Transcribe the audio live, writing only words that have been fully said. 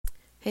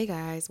Hey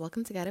guys,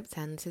 welcome to Get Up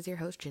 10. This is your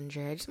host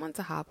Ginger. I just want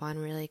to hop on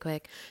really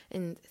quick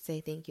and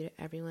say thank you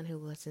to everyone who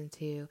listened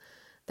to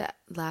that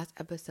last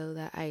episode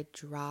that I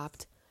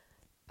dropped.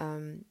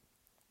 I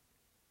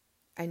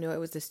know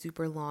it was a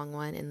super long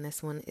one, and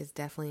this one is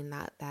definitely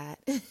not that.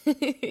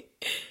 It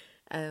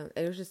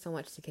was just so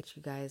much to get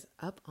you guys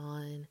up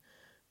on.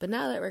 But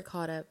now that we're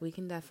caught up, we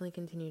can definitely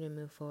continue to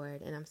move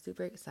forward. And I'm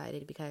super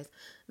excited because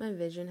my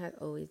vision has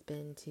always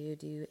been to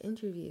do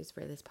interviews for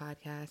this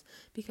podcast.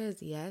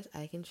 Because yes,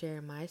 I can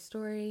share my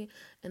story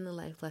and the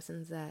life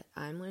lessons that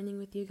I'm learning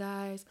with you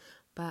guys.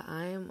 But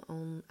I'm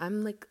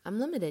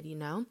limited,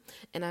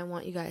 and I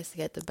want you guys to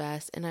get the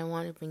best. And I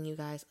want to bring you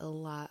guys a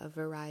lot of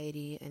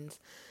variety. And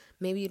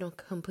maybe you don't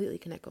completely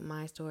connect with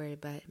my story,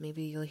 but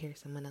maybe you'll hear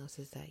someone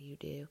else's that you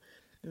do.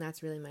 And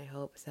that's really my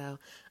hope. So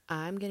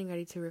I'm getting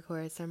ready to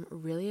record some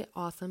really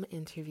awesome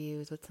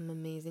interviews with some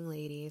amazing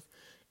ladies.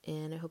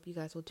 And I hope you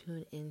guys will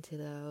tune into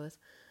those.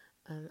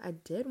 I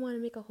did want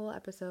to make a whole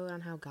episode on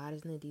how God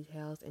is in the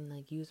details and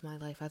use my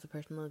life as a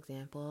personal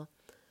example.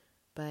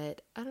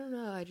 But I don't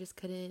know. I just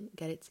couldn't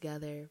get it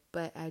together.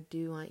 But I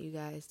do want you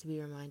guys to be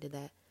reminded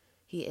that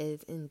He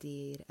is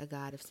indeed a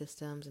God of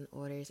systems and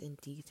orders and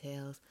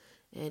details.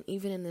 And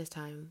even in this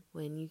time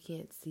when you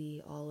can't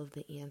see all of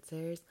the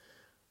answers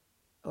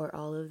or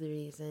all of the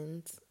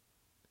reasons,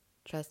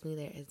 trust me,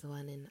 there is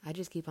one. And I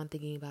just keep on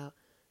thinking about,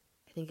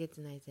 I think it's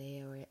in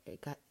Isaiah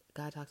where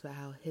God talks about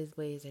how His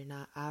ways are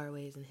not our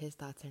ways and His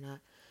thoughts are not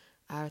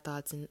our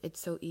thoughts. And it's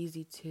so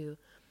easy to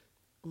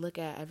look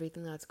at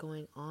everything that's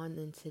going on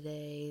in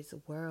today's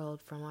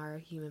world from our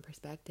human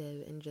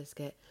perspective and just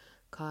get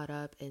caught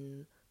up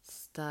and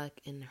stuck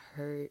and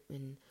hurt.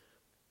 And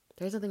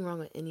there's nothing wrong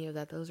with any of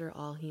that. Those are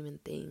all human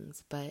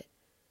things. But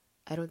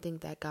I don't think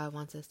that God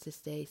wants us to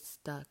stay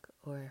stuck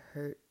or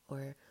hurt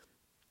or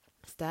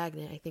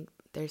stagnant. I think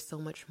there's so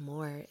much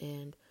more.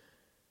 And,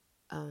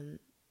 I don't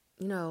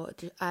know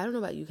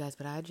about you guys,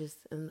 but I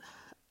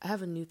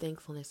have a new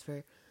thankfulness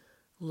for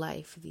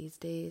life these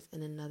days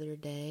and another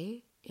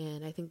day.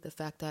 And I think the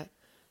fact that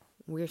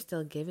we're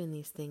still given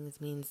these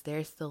things means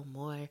there's still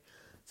more.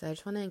 So I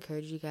just want to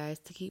encourage you guys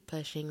to keep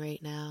pushing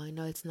right now. I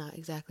know it's not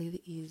exactly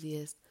the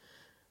easiest,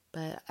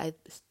 but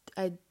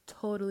I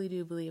totally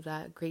do believe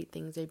that great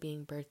things are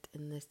being birthed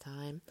in this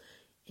time.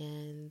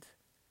 And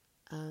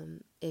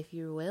if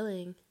you're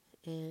willing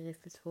and if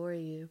it's for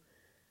you,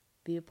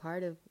 be a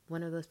part of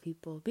one of those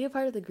people. Be a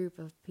part of the group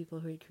of people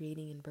who are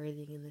creating and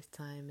birthing in this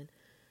time. And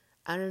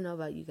I don't know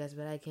about you guys,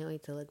 but I can't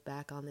wait to look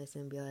back on this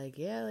and be like,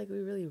 yeah, we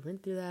really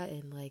went through that.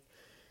 And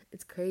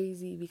it's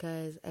crazy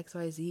because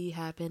XYZ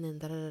happened and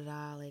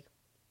da-da-da-da.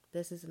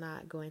 This is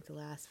not going to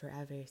last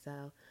forever.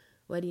 So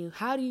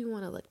how do you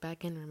want to look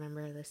back and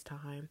remember this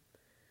time?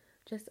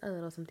 Just a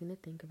little something to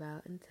think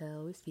about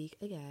until we speak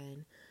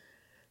again.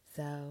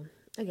 So,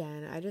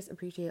 again, I just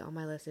appreciate all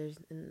my listeners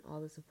and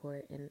all the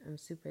support, and I'm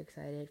super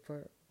excited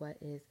for what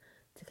is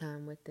to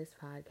come with this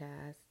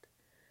podcast.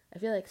 I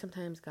feel like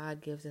sometimes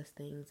God gives us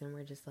things and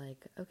we're just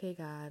like, okay,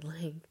 God,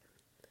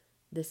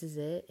 this is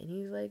it. And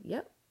He's like,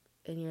 yep.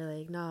 And you're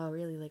like, no,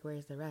 really,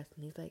 where's the rest?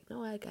 And He's like,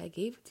 no, I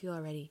gave it to you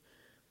already.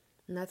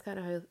 And that's kind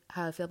of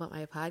how I feel about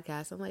my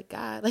podcast. I'm like,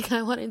 God,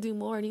 I want to do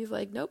more. And He's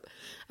like, nope,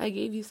 I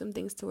gave you some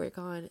things to work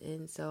on.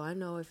 And so I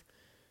know if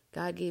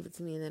God gave it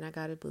to me, then I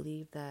got to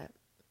believe that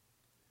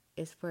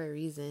it's for a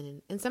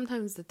reason. And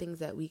sometimes the things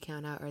that we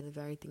count out are the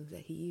very things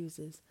that He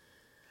uses.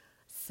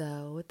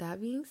 So with that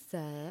being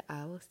said,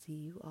 I will see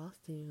you all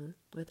soon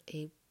with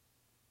a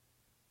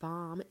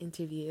bomb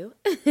interview.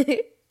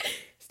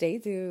 Stay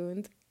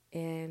tuned.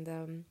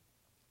 And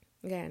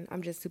again,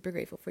 I'm just super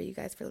grateful for you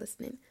guys for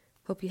listening.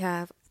 Hope you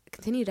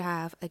continue to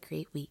have a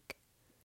great week.